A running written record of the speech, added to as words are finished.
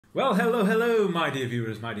Well, hello, my dear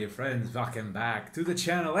viewers, my dear friends, welcome back to the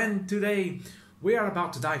channel, and today we are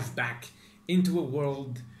about to dive back into a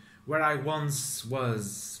world where I once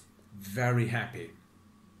was very happy,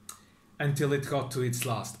 until it got to its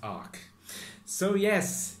last arc. So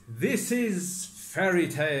yes, this is Fairy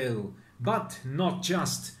Tail, but not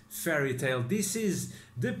just Fairy Tail, this is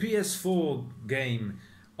the PS4 game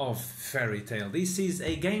of Fairy Tail. This is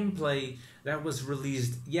a gameplay that was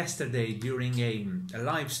released yesterday during a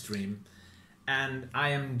live stream, and I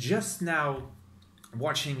am just now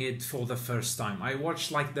watching it for the first time. I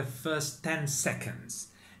watched like the first 10 seconds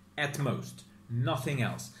at most, nothing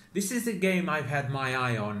else. This is a game I've had my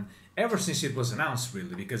eye on ever since it was announced,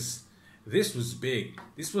 really, because this was big.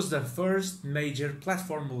 This was the first major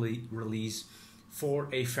platform release for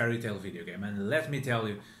a Fairy Tail video game, and let me tell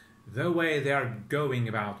you, the way they are going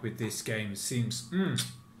about with this game seems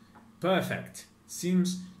perfect.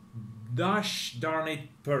 Seems gosh darn it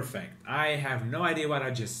perfect. I have no idea what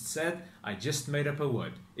I just said. I just made up a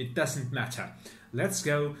word. It doesn't matter. Let's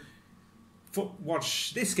go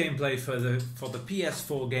watch this gameplay for the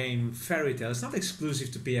PS4 game Fairy Tail. It's not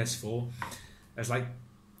exclusive to PS4. There's like,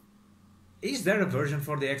 is there a version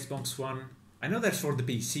for the Xbox One? I know that's for the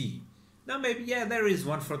PC. No, maybe, yeah, there is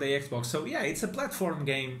one for the Xbox. So yeah, it's a platform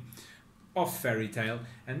game of Fairy Tail,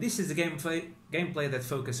 and this is a gameplay that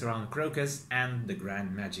focuses around Crocus and the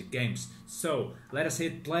Grand Magic games. So let us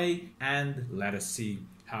hit play and let us see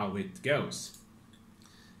how it goes.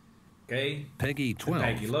 Okay, Peggy 12. the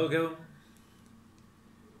Peggy logo.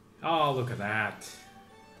 Oh, look at that.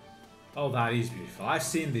 Oh, that is beautiful. I've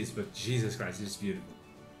seen this, but Jesus Christ, it's beautiful.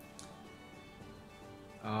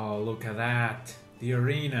 Oh, look at that. The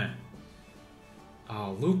arena.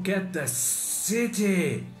 Oh, look at the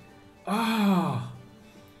city! Oh!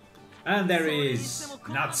 And there is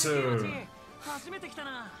Natsu!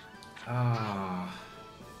 Ah.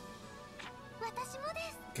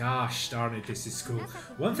 Gosh darn it, this is cool.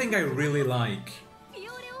 One thing I really like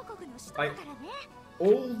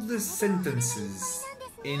all the sentences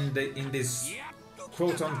in this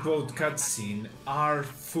quote-unquote cutscene are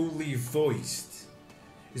fully voiced.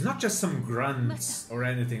 It's not just some grunts or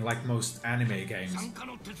anything like most anime games.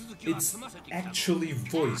 It's actually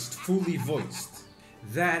voiced, fully voiced.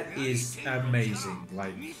 That is amazing,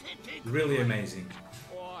 like, really amazing.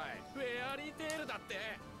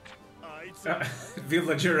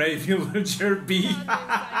 Villager A, Villager B.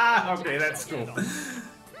 Okay, that's cool.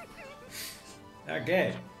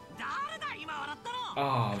 Okay.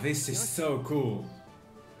 Oh, this is so cool.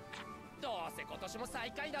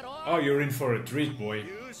 Oh, you're in for a treat, boy.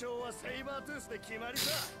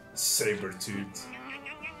 Sabertooth.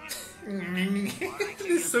 This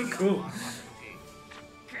is so cool.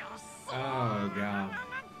 Oh, God.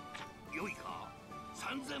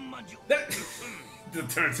 The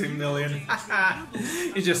 13 million.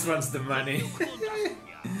 He just wants the money.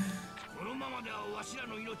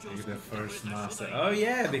 The first master. Oh,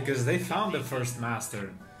 yeah, because they found the first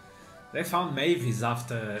master. They found Mavis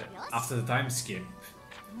after the time skip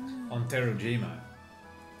on Terujima.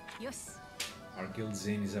 Our guild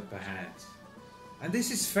Zin is up ahead. And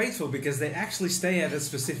this is faithful because they actually stay at a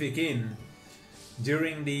specific inn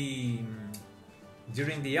during the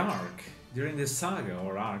arc, during the saga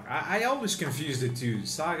or arc. I always confuse the two,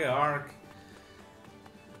 saga, arc.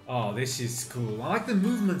 Oh, this is cool. I like the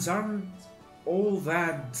movements aren't all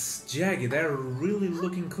that jagged. They're really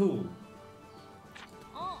looking cool.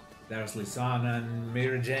 There's Lisana and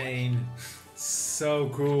Mira Jane. So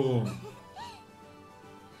cool.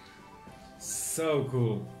 So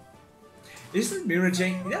cool. Isn't Mira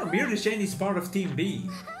Jane? Yeah, Mira Jane is part of Team B.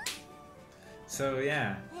 So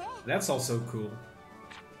yeah, that's also cool.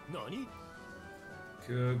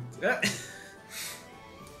 Good.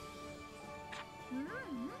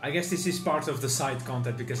 I guess this is part of the side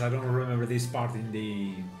content because I don't remember this part in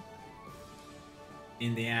the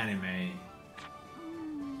anime.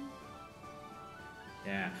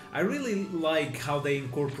 Yeah, I really like how they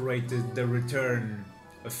incorporated the return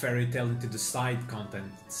of Fairy Tail into the side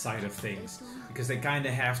content side of things, because they kind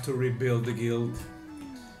of have to rebuild the guild,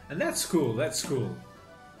 and that's cool. That's cool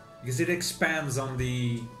because it expands on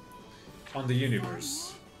the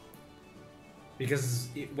universe. Because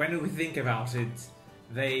when we think about it,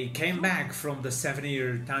 they came back from the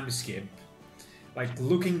 7-year time skip, like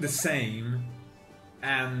looking the same,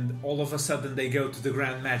 and all of a sudden they go to the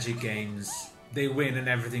Grand Magic games. They win and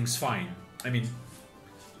everything's fine. I mean,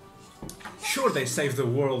 sure, they save the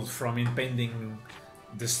world from impending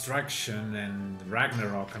destruction and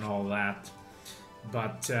Ragnarok and all that,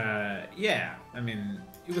 but yeah, I mean,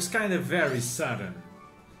 it was kind of very sudden.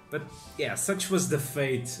 But yeah, such was the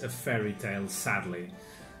fate of Fairy Tail, sadly.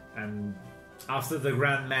 And after the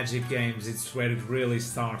Grand Magic games, it's where it really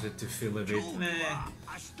started to feel a bit meh.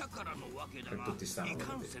 I put this down a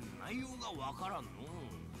little bit.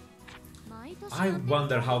 I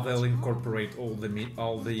wonder how they'll incorporate all the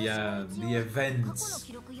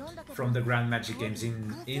events from the Grand Magic games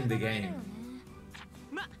in the game,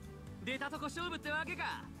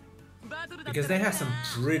 because they have some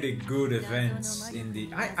pretty good events in the.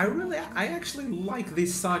 I actually like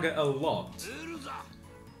this saga a lot.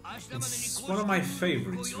 It's one of my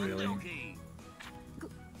favorites, really.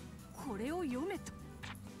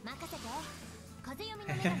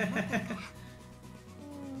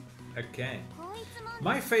 Okay.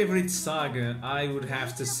 My favorite saga, I would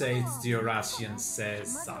have to say it's the Eurasian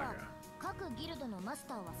Says saga.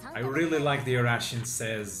 I really like the Eurasian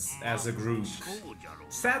Says as a group.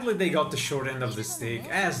 Sadly, they got the short end of the stick,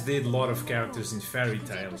 as did a lot of characters in Fairy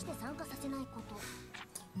Tail.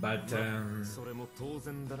 But,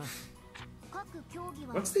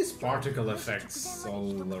 what's these particle effects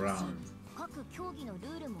all around?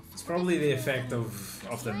 It's probably the effect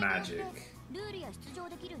of the magic.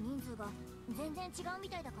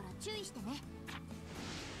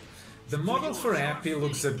 The model for Happy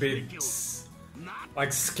looks a bit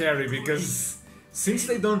like scary, because since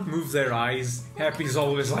they don't move their eyes, Happy's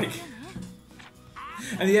always like,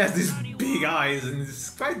 and he has these big eyes and it's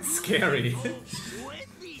quite scary.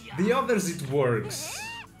 The others it works.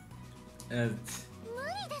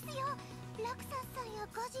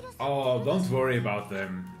 Oh, don't worry about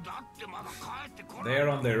them. They're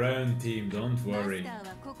on their own team, don't worry.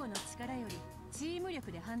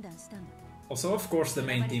 Also, of course, the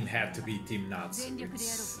main team had to be Team Nuts.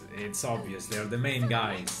 It's obvious, they're the main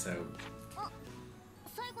guys, so...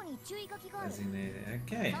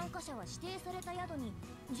 Okay.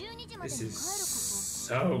 This is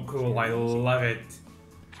so cool, I love it.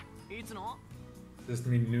 Doesn't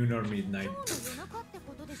mean noon or midnight.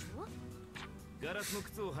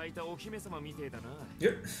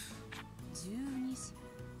 Yep.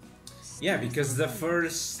 Yeah, because the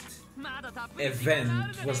first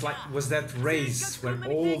event was that race where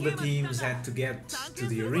all the teams had to get to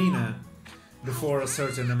the arena before a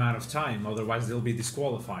certain amount of time, otherwise they'll be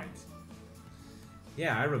disqualified.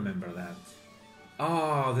 Yeah, I remember that.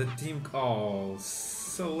 Oh, the team... Oh,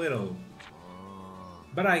 so little.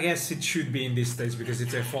 But I guess it should be in this stage, because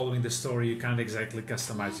if they're following the story, you can't exactly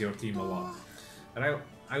customize your team a lot. But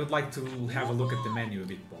I would like to have a look at the menu a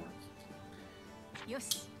bit more.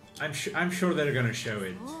 I'm sure they're gonna show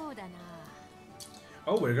it.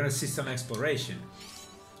 Oh, we're gonna see some exploration.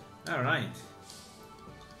 Alright.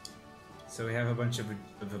 So we have a bunch of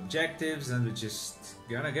objectives and we're just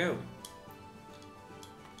gonna go.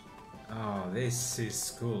 Oh, this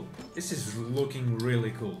is cool. This is looking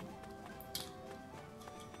really cool.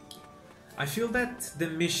 I feel that the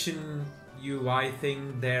mission UI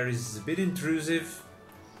thing there is a bit intrusive,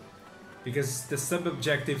 because the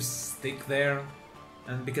sub-objectives stick there,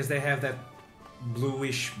 and because they have that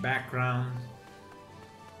bluish background.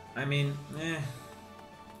 I mean,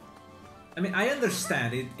 I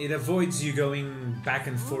understand it avoids you going back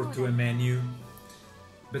and forth to a menu,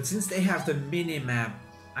 but since they have the mini-map,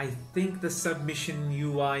 I think the submission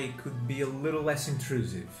UI could be a little less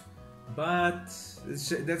intrusive. But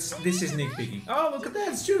this is nitpicking. Oh, look at that,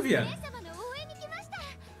 it's Juvia!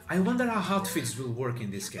 I wonder how outfits will work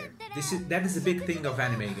in this game. That is a big thing of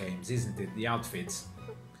anime games, isn't it? The outfits.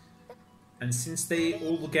 And since they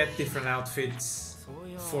all get different outfits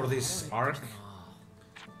for this arc,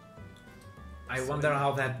 I wonder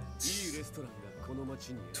how that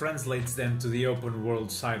translates them to the open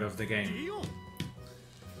world side of the game.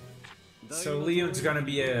 So Leon's gonna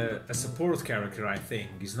be a support character, I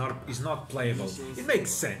think. He's not playable. It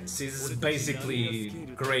makes sense. He's basically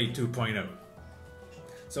Grey 2.0.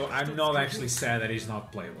 So I'm not actually sad that he's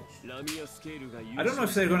not playable. I don't know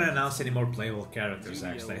if they're gonna announce any more playable characters,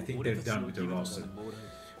 actually. I think they're done with the roster.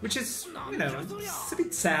 Which is, you know, it's a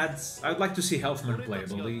bit sad. I'd like to see Healthman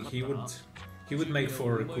playable. He would make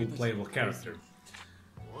for a cool playable character.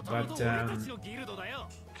 But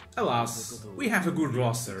alas, we have a good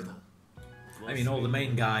roster. I mean, all the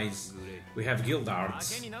main guys. We have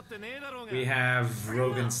Guildarts. We have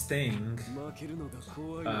Rogan Sting.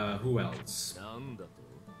 Who else?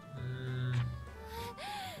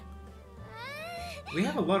 We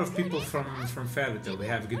have a lot of people from Fairy Tail. We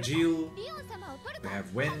have Gajil. We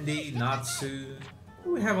have Wendy, Natsu.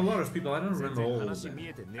 We have a lot of people. I don't remember all of them,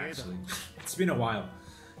 actually. It's been a while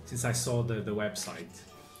since I saw the website.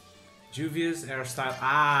 Juvia's hairstyle.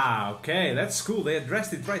 Ah, okay, that's cool. They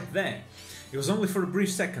addressed it right there. It was only for a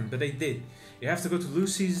brief second, but they did. You have to go to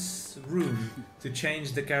Lucy's room to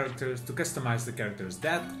change the characters, to customize the characters.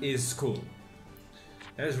 That is cool.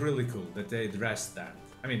 That is really cool that they addressed that.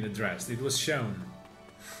 I mean, addressed. It was shown.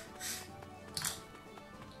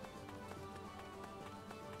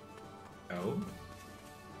 Oh.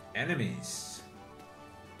 Enemies.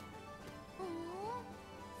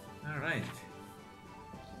 Alright.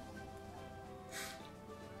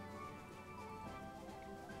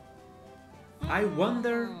 I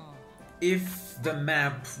wonder if the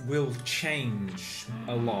map will change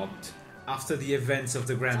a lot after the events of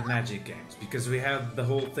the Grand Magic games, because we had the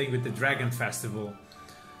whole thing with the Dragon Festival.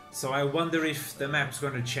 So I wonder if the map's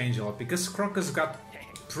going to change a lot, because Crocus got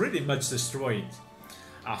pretty much destroyed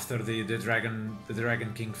after the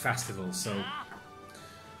Dragon King Festival. So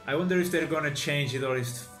I wonder if they're going to change it, or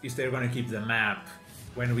if they're going to keep the map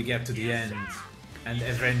when we get to the end and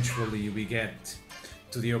eventually we get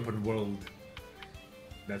to the open world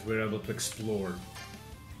that we're able to explore.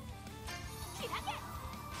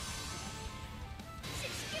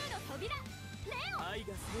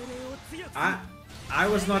 I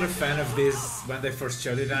was not a fan of this when they first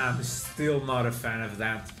showed it, and I'm still not a fan of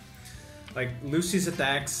that. Like Lucy's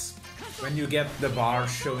attacks, when you get the bar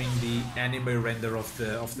showing the anime render of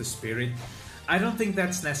the spirit, I don't think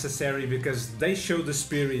that's necessary because they show the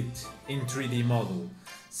spirit in 3D model.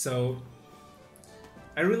 So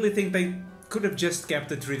I really think they could have just kept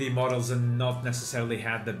the 3D models and not necessarily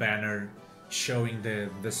had the banner showing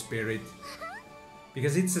the spirit,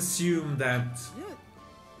 because it's assumed that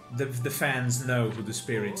the fans know who the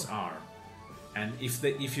spirits are, and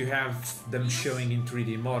if you have them showing in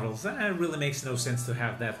 3D models, then it really makes no sense to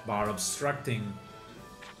have that bar obstructing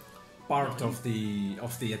part of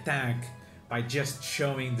the attack by just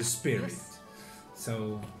showing the spirit.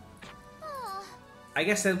 So I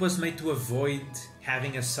guess that was made to avoid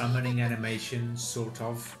having a summoning animation, sort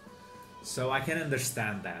of. So I can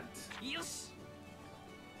understand that.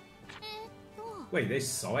 Wait, they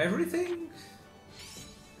saw everything?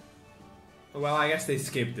 Well, I guess they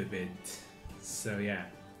skipped a bit. So yeah.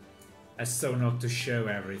 As so not to show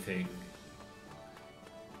everything.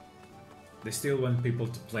 They still want people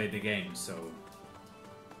to play the game, so...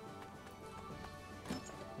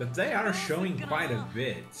 But they are showing quite a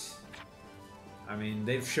bit. I mean,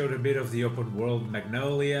 they've showed a bit of the open world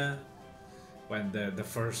Magnolia when the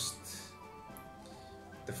first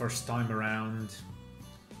time around.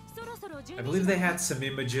 I believe they had some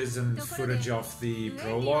images and footage of the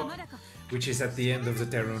prologue, which is at the end of the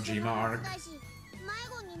Teronjima arc,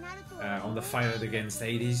 on the fight against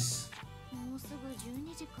Hades.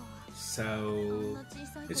 So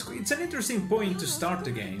it's an interesting point to start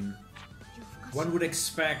the game. One would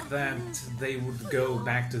expect that they would go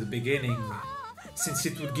back to the beginning, since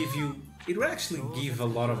it would actually give a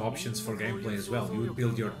lot of options for gameplay as well. You would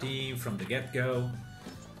build your team from the get-go.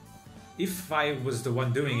 If I was the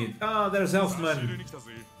one doing it... Oh, there's Elfman!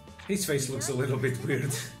 His face looks a little bit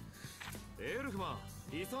weird.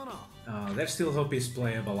 Oh, there's still hope he's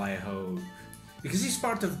playable, I hope. Because he's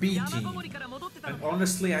part of B team. And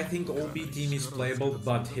honestly, I think all B team is playable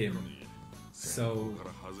but him. So...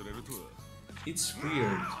 it's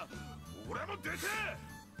weird.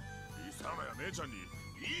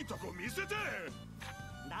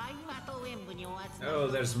 Oh,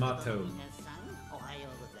 there's Mato.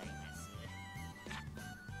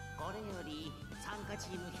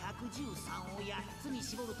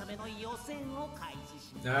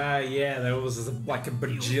 Ah, yeah, there was like a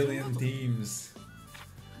bajillion teams.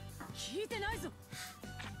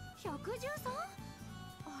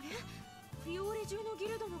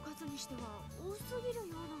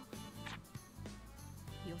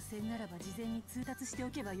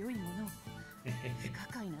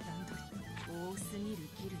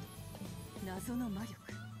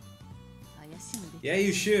 Yeah,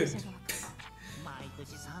 you should.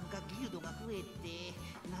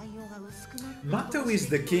 Mato is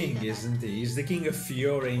the king, isn't he? He's the king of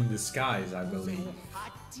Fiore in disguise, I believe.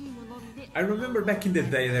 I remember back in the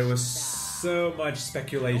day there was so much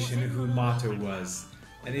speculation who Mato was,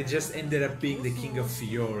 and it just ended up being the king of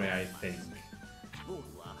Fiore, I think.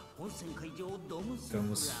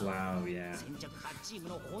 Domus Flau, yeah.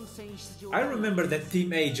 I remember that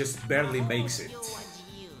Team A just barely makes it.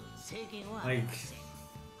 Like...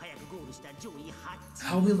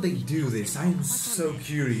 how will they do this? I'm so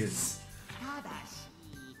curious.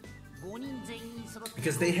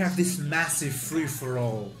 Because they have this massive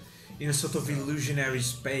free-for-all in a sort of illusionary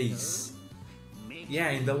space. Yeah,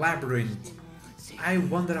 in the labyrinth. I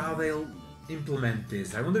wonder how they'll implement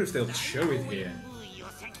this. I wonder if they'll show it here.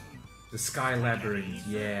 The Sky Labyrinth,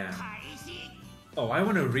 yeah. Oh, I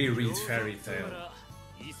want to reread Fairy Tail.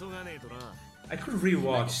 I could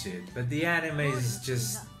rewatch it, but the anime is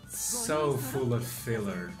just so full of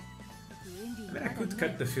filler. I mean, I could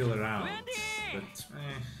cut the filler out, but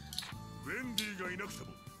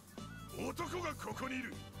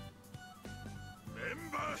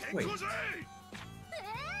wait.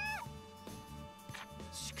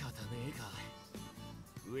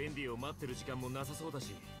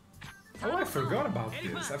 Oh, I forgot about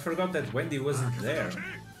this. I forgot that Wendy wasn't there.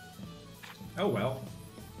 Oh well.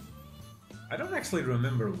 I don't actually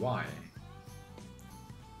remember why.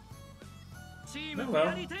 Oh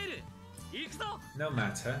well. No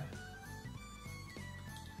matter.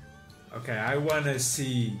 Okay, I wanna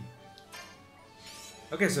see...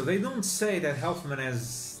 Okay, so they don't say that Helfman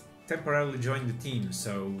has temporarily joined the team,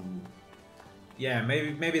 so... Yeah,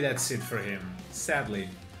 maybe that's it for him, sadly.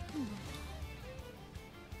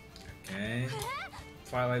 Okay.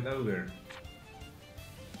 Twilight Ogre.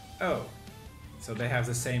 Oh. So they have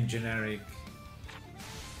the same generic...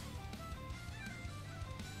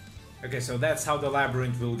 Okay, so that's how the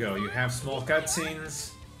labyrinth will go. You have small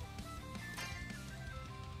cutscenes.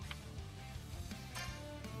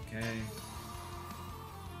 Okay.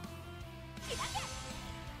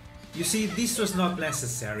 You see, this was not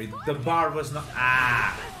necessary. The bar was not...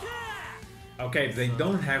 Ah! Okay, they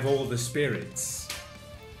don't have all the spirits.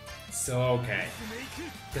 So, okay.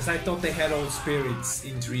 Because I thought they had all spirits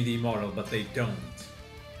in 3D model, but they don't.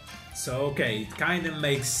 So, okay, it kind of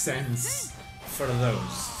makes sense for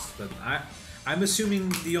those. But I'm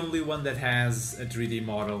assuming the only one that has a 3D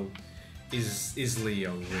model is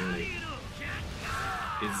Leo, really.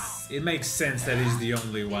 It makes sense that he's the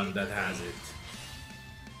only one that has it.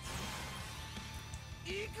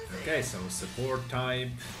 Okay, so support type,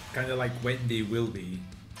 kind of like Wendy will be.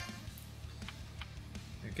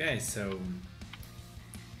 Okay, so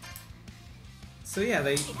yeah,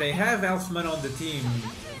 they have Elfman on the team,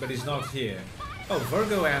 but he's not here. Oh,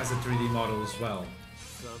 Virgo has a 3D model as well.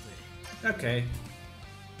 Okay.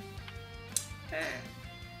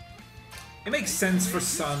 It makes sense for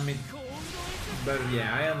some, but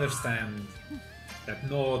yeah, I understand that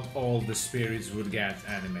not all the spirits would get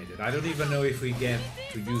animated. I don't even know if we get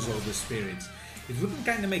to use all the spirits. It wouldn't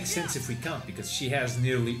kind of make sense if we can't, because she has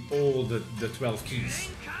nearly all the 12 keys.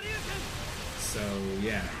 So,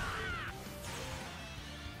 yeah.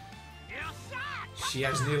 She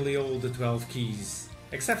has nearly all the 12 keys.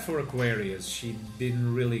 Except for Aquarius. She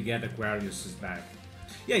didn't really get Aquarius's back.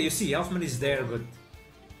 Yeah, you see, Elfman is there, but...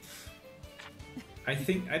 I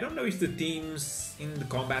don't know if the teams in the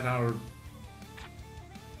combat are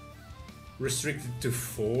restricted to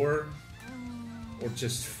 4 or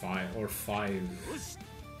just 5 or 5.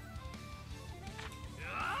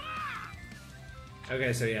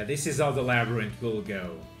 Okay, so yeah, this is how the labyrinth will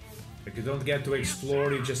go. Like, you don't get to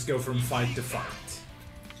explore, you just go from fight to fight.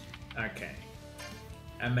 Okay.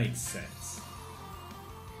 That makes sense.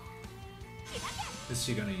 What's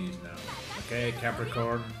she gonna use now? Okay,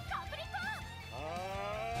 Capricorn.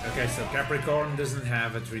 Okay, so Capricorn doesn't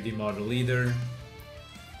have a 3D model either.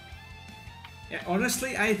 Yeah,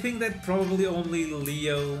 honestly, I think that probably only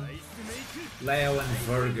Leo and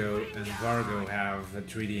Virgo have a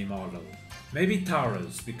 3D model. Maybe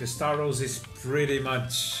Taurus, because Taurus is pretty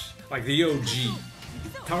much like the OG.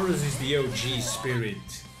 Taurus is the OG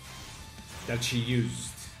spirit that she used.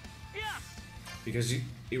 Because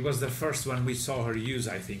it was the first one we saw her use,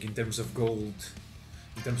 I think, in terms of gold.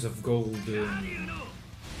 In terms of gold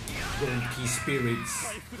key spirits,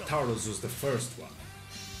 Taurus was the first one.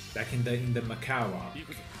 Back in the Macau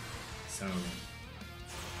arc. So...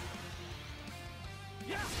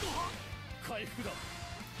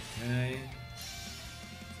 Okay.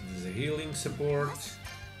 There's a healing support.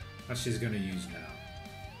 What she's gonna use now?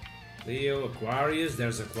 Leo, Aquarius,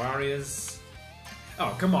 there's Aquarius.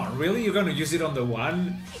 Oh, come on, really? You're gonna use it on the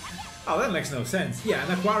one? Oh, that makes no sense. Yeah,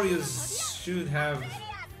 and Aquarius should have...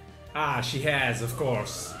 Ah, she has, of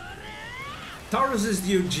course. Taurus is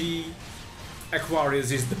the OG,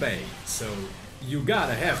 Aquarius is the bait, so you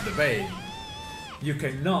gotta have the bait. You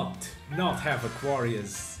cannot not have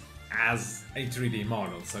Aquarius as a 3D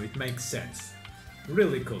model, so it makes sense.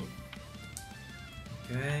 Really cool.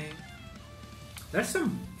 Okay. There's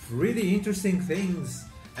some pretty interesting things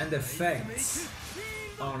and effects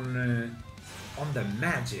on the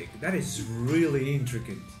magic. That is really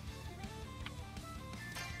intricate.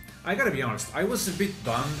 I gotta be honest, I was a bit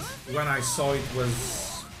bummed when I saw it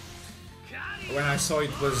was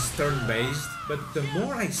turn-based, but the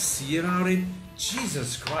more I see about it,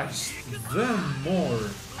 Jesus Christ, the more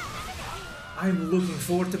I'm looking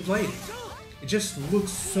forward to play it. It just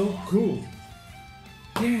looks so cool.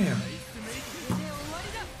 Damn.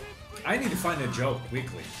 I need to find a job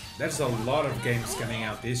quickly. There's a lot of games coming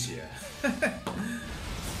out this year.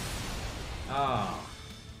 Ah,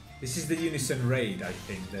 this is the Unison Raid, I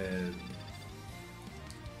think.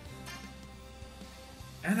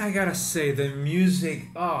 And I gotta say, the music,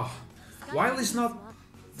 while it's not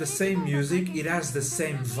the same music, it has the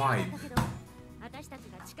same vibe.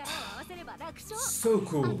 So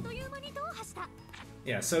cool.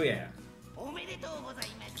 Yeah, so yeah.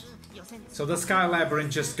 So the Sky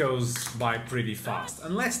Labyrinth just goes by pretty fast.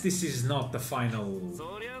 Unless this is not the final...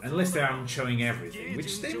 Unless they aren't showing everything,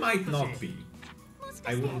 which they might not be.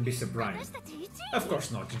 I wouldn't be surprised. Of course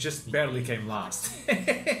not, it just barely came last.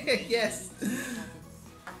 Yes!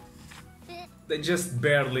 They just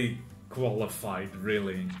barely qualified,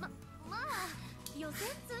 really.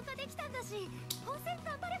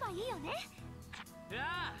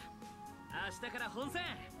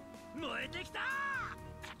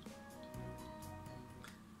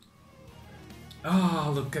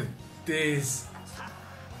 Oh, look at this.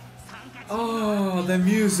 Oh, the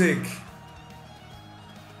music.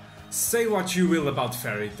 Say what you will about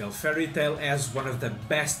Fairy Tail. Fairy Tail has one of the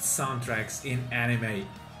best soundtracks in anime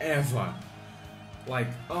ever. Like,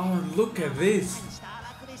 oh, look at this.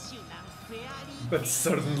 But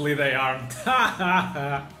certainly they aren't.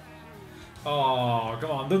 Oh,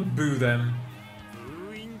 come on, don't boo them.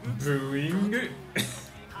 Booing.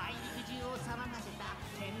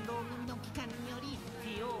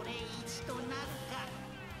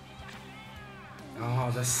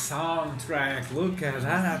 Oh, the soundtrack, look at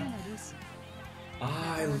that.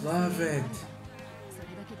 I love it.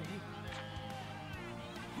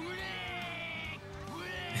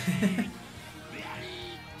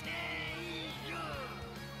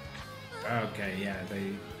 Okay, yeah,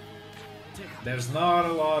 there's not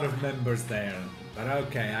a lot of members there, but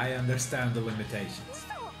okay, I understand the limitations.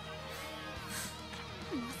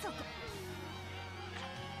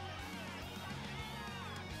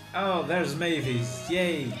 Oh, there's Mavis,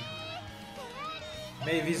 yay!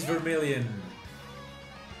 Mavis Vermilion.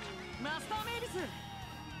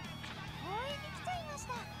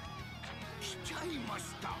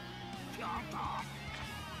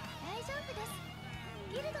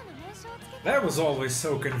 That was always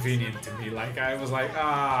so convenient to me, like I was like,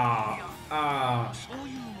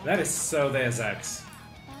 that is so Deus Ex.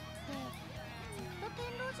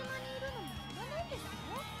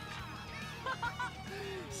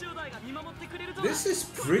 This is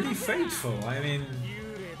pretty faithful, I mean,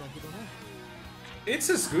 it's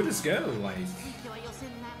as good as go, like.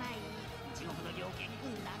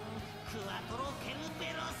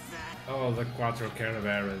 Oh, the Quattro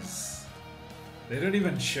Caraveras. They don't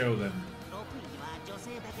even show them.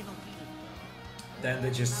 Then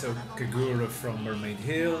they just show Kagura from Mermaid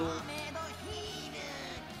Hill.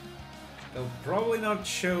 They'll probably not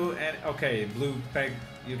show any... Okay,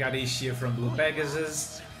 you got Ishia from Blue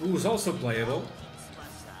Pegasus, who's also playable.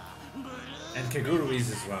 And Kagura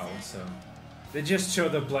is as well, so... They just show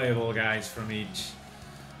the playable guys from each.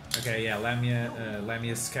 Okay, yeah,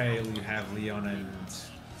 Lamia Scale, you have Leon and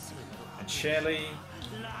Shelly.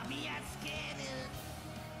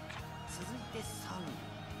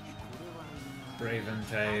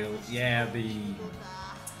 Raventail, yeah,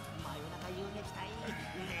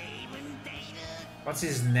 what's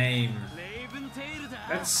his name?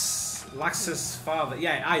 That's Lax's father.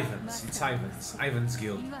 Yeah, Ivan's. It's Ivan's. Ivan's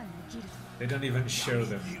guild. They don't even show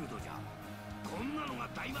them.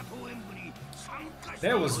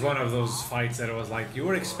 There was one of those fights that I was like, you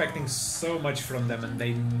were expecting so much from them and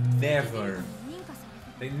they never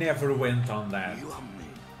went on that.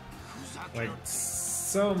 Like,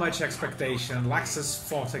 so much expectation. Laxus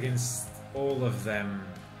fought against all of them.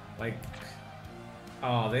 Like,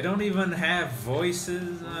 oh, they don't even have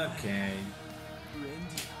voices? Okay.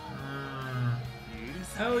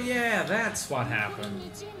 Oh yeah, that's what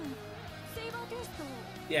happened.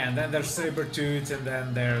 Yeah, and then there's Sabretooth, and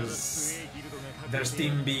then there's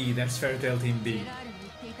Team B, that's Fairy Tail Team B.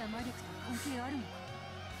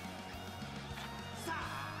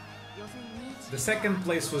 The second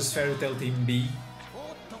place was Fairy Tail Team B.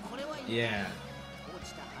 Yeah.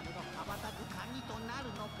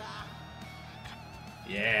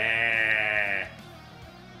 Yeah.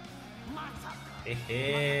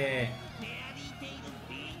 Hehe.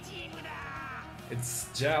 It's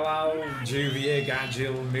Jalal, Juvia,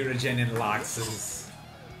 Gajil, Miragen, and Laxus.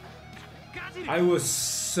 I was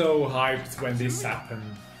so hyped when this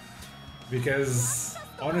happened. Because,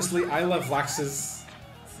 honestly, I love Laxus,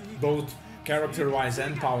 both character-wise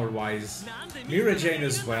and power-wise. Miragen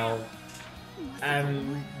as well.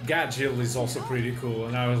 And Gajil is also pretty cool.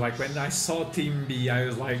 And I was like, when I saw Team B, I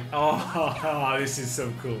was like, oh, this is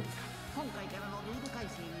so cool.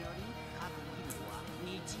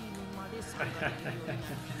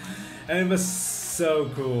 And it was so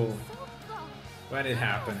cool when it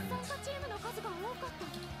happened.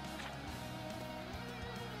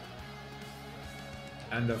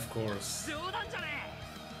 And of course,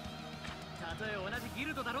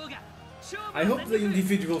 I hope the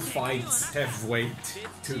individual fights have weight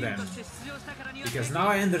to them, because now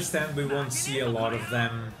I understand we won't see a lot of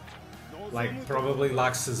them. Like, probably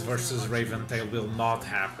Luxus versus Raventail will not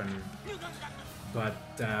happen, but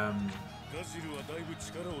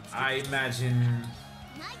I imagine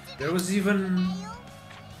there was even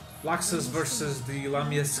Luxus versus the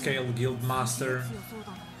Lamia Scale Guildmaster.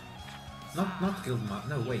 Not Guildmaster,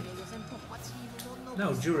 no wait.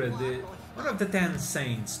 No, Jura, one of the 10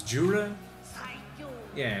 saints. Jura?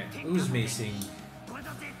 Yeah, who's missing?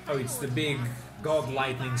 Oh, it's the big God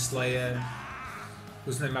Lightning Slayer,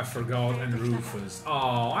 whose name I forgot, and Rufus.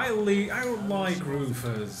 Oh, I like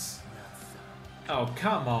Rufus. Oh,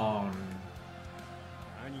 come on.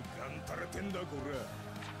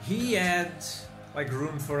 He had like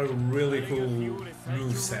room for a really cool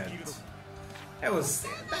moveset.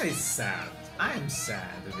 That is sad. I am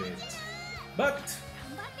sad a bit. But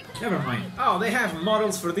never mind. Oh, they have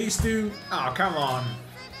models for these two? Oh, come on.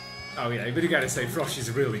 Oh yeah, but you gotta say Frosh is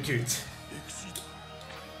really cute.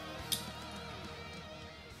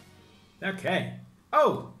 Okay.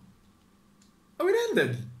 Oh! Oh, it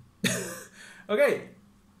ended! Okay.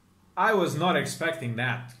 I was not expecting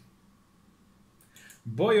that.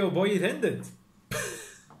 Boy oh boy, it ended.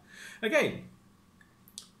 Okay.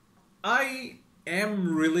 I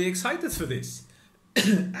am really excited for this.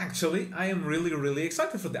 Actually, I am really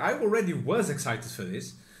excited for this. I already was excited for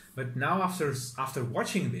this, but now after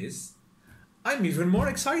watching this, I'm even more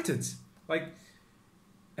excited. Like,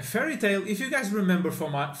 a fairy tale. If you guys remember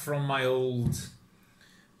from my old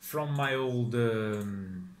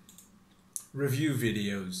review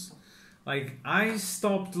videos, like, I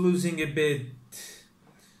stopped losing a bit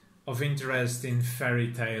of interest in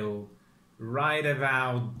fairy tale right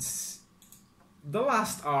about the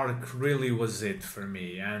last arc. Really was it for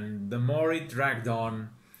me, and the more it dragged on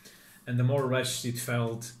and the more rushed it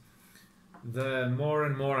felt, the more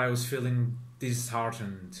and more I was feeling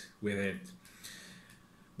disheartened with it.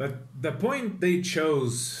 But the point they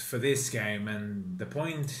chose for this game, and the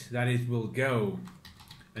point that it will go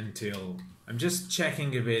until, I'm just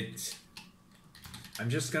checking a bit. I'm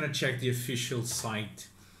just gonna check the official site,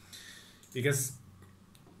 because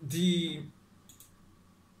the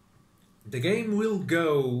game will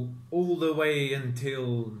go all the way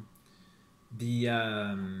until the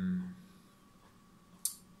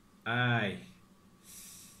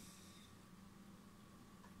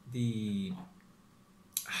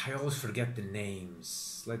I always forget the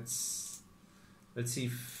names. Let's see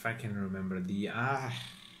if I can remember the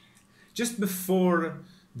just before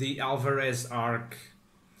the Alvarez arc.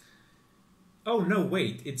 Oh no,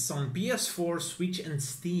 wait, it's on PS4, Switch and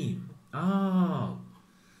Steam. Oh,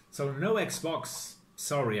 so no Xbox.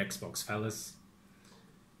 Sorry, Xbox fellas.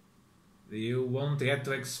 You won't get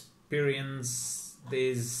to experience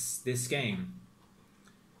this game.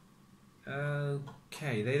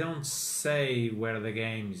 Okay, they don't say where the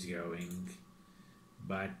game is going,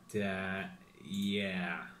 but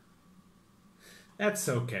yeah, that's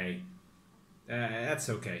okay. That's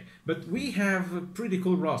okay. But we have a pretty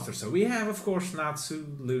cool roster. So we have, of course, Natsu,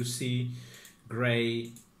 Lucy,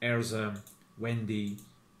 Gray, Erza, Wendy,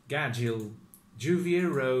 Gagil, Juvia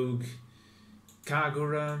Rogue,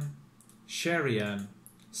 Kagura, Sharia,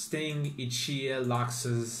 Sting, Ichiya,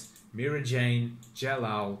 Luxus, Mira Jane,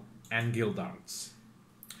 Jalal, and Gildarts.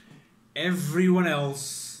 Everyone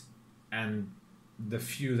else, and the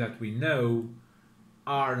few that we know,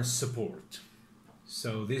 are support.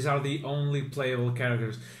 So these are the only playable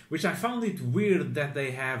characters, which I found it weird that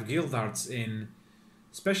they have Gildarts in,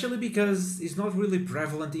 especially because it's not really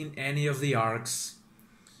prevalent in any of the arcs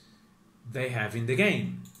they have in the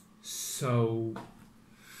game. So,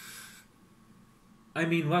 I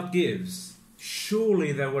mean, what gives?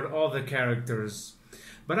 Surely there were other characters,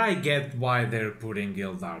 but I get why they're putting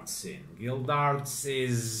Gildarts in. Gildarts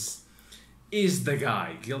is the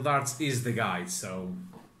guy. Gildarts is the guy, so...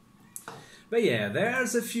 But yeah,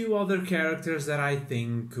 there's a few other characters that I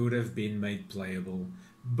think could have been made playable.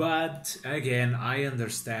 But again, I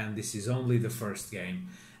understand this is only the first game.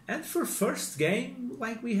 And for first game,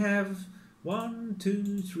 like, we have 1,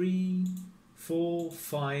 2, 3, 4,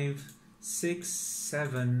 5, 6,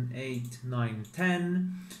 7, 8, 9,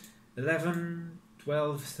 10, 11,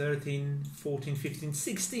 12, 13, 14, 15,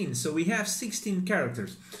 16. So we have 16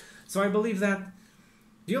 characters. So I believe that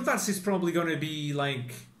Guildars is probably gonna be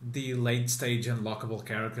like the late stage unlockable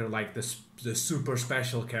character, like the super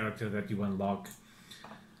special character that you unlock.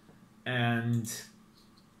 And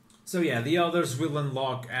so yeah, the others will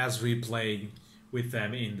unlock as we play with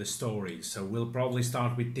them in the story. So we'll probably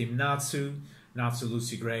start with Team Natsu,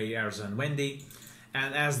 Lucy Gray, Erza and Wendy.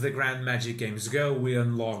 And as the Grand Magic games go, we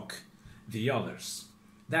unlock the others.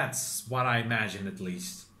 That's what I imagine, at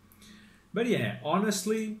least. But yeah,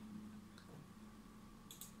 honestly,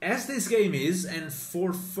 as this game is, and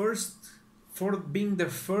for being the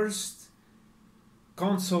first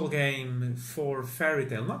console game for Fairy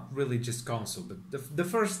Tail, not really just console, but the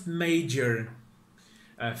first major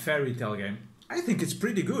Fairy Tail game, I think it's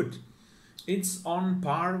pretty good. It's on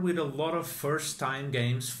par with a lot of first-time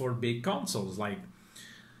games for big consoles. Like,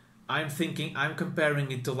 I'm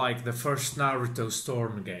comparing it to like the first Naruto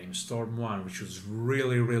Storm game, Storm 1, which was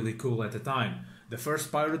really, really cool at the time. The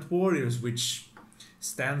first Pirate Warriors, which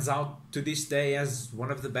stands out to this day as one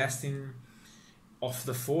of the best of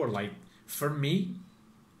the four. Like, for me,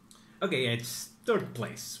 okay, it's third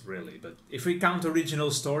place, really. But if we count original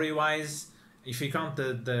story-wise, if we count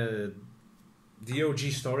the OG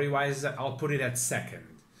story-wise, I'll put it at second.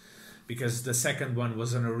 Because the second one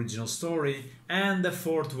was an original story, and the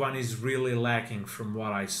fourth one is really lacking from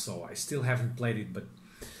what I saw. I still haven't played it, but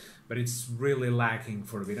it's really lacking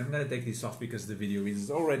for a bit. I'm gonna take this off because the video is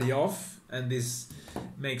already off, and this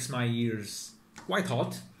makes my ears quite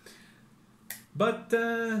hot. But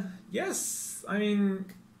yes, I mean,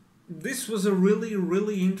 this was a really,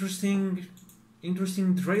 really interesting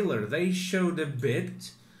trailer. They showed a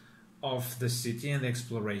bit of the city and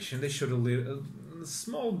exploration. They showed a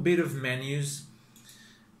small bit of menus,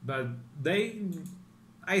 but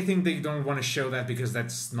I think they don't want to show that because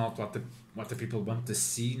that's not what the people want to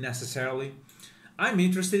see necessarily. I'm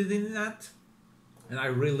interested in that, and I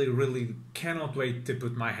really, really cannot wait to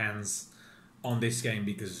put my hands on this game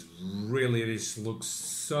because really this looks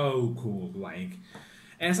so cool. Like,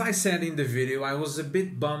 as I said in the video, I was a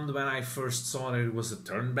bit bummed when I first saw that it was a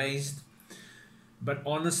turn-based. But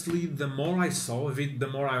honestly, the more I saw of it, the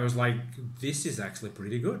more I was like, this is actually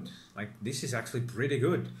pretty good. Like, this is actually pretty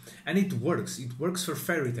good. And it works. It works for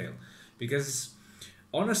Fairy Tail. Because,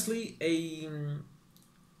 honestly,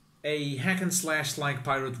 a hack and slash like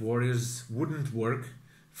Pirate Warriors wouldn't work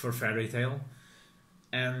for Fairy Tail.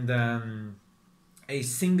 And a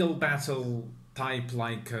single battle type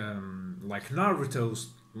like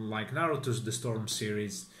Naruto's The Storm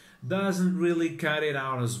series doesn't really cut it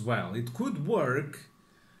out as well. It could work,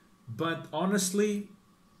 but honestly,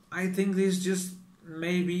 I think this just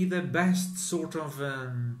maybe the best sort of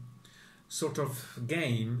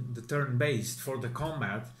game, the turn-based for the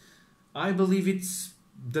combat. I believe it's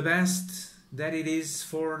the best that it is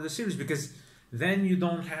for the series, because then you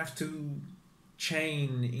don't have to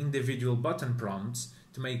chain individual button prompts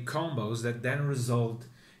to make combos that then result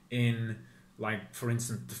in, like, for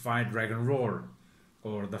instance, the Fire Dragon Roar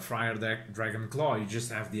or the Fire Dragon Claw. You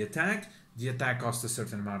just have the attack costs a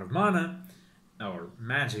certain amount of mana, or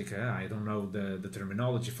magic, I don't know the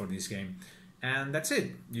terminology for this game, and that's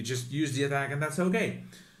it. You just use the attack and that's okay.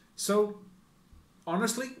 So,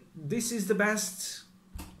 honestly, this is this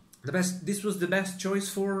was the best choice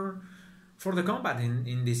for the combat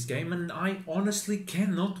in this game, and I honestly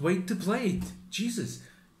cannot wait to play it. Jesus,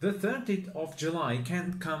 the 30th of July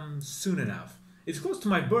can't come soon enough. It's close to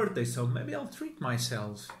my birthday, so maybe I'll treat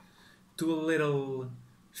myself to a little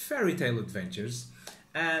Fairy Tail adventures.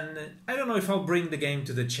 And I don't know if I'll bring the game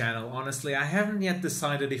to the channel, honestly. I haven't yet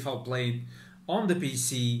decided if I'll play it on the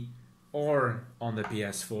PC or on the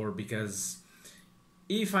PS4, because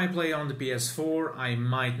if I play on the PS4, I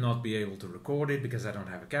might not be able to record it because I don't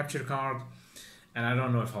have a capture card. And I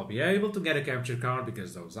don't know if I'll be able to get a capture card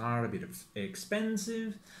because those are a bit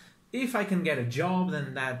expensive. If I can get a job,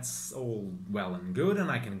 then that's all well and good, and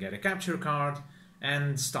I can get a capture card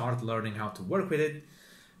and start learning how to work with it.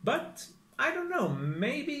 But I don't know,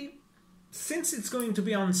 maybe since it's going to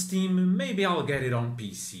be on Steam, maybe I'll get it on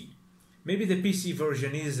PC. Maybe the PC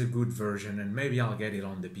version is a good version, and maybe I'll get it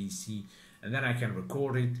on the PC, and then I can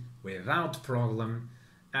record it without problem,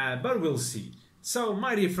 but we'll see. So,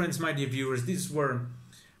 my dear friends, my dear viewers, these were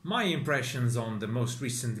my impressions on the most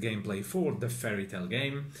recent gameplay for the Fairy Tail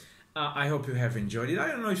game. I hope you have enjoyed it. I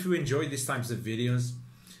don't know if you enjoy these types of videos.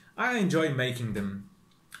 I enjoy making them,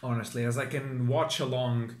 honestly, as I can watch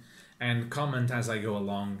along and comment as I go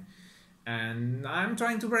along. And I'm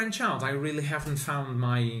trying to branch out. I really haven't found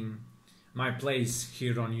my place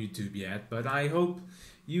here on YouTube yet, but I hope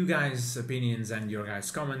you guys' opinions and your guys'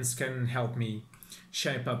 comments can help me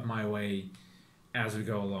shape up my way as we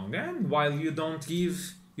go along. And while you don't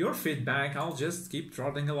give your feedback, I'll just keep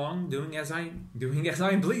trotting along, doing as I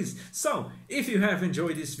please. So, if you have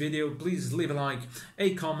enjoyed this video, please leave a like,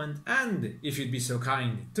 a comment, and if you'd be so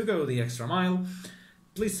kind to go the extra mile,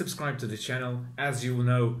 please subscribe to the channel. As you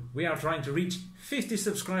know, we are trying to reach 50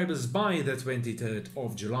 subscribers by the 23rd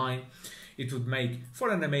of July. It would make for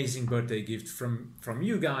an amazing birthday gift from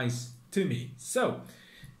you guys to me. So,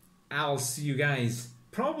 I'll see you guys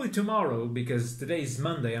probably tomorrow, because today is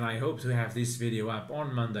Monday and I hope to have this video up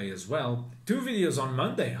on Monday as well. 2 videos on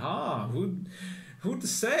Monday, who'd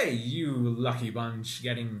say, you lucky bunch,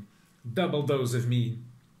 getting double dose of me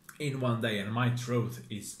in one day, and my throat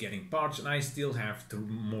is getting parched and I still have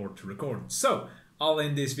more to record. So, I'll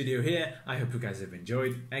end this video here. I hope you guys have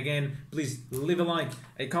enjoyed. Again, please leave a like,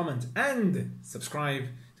 a comment, and subscribe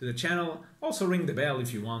to the channel. Also ring the bell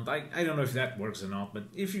if you want. I don't know if that works or not, but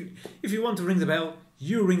if you want to ring the bell,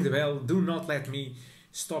 you ring the bell. Do not let me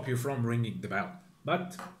stop you from ringing the bell.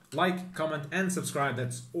 But like, comment, and subscribe.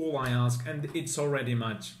 That's all I ask, and it's already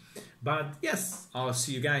much. But yes, I'll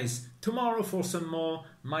see you guys tomorrow for some more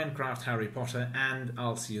Minecraft Harry Potter, and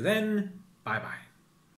I'll see you then. Bye bye.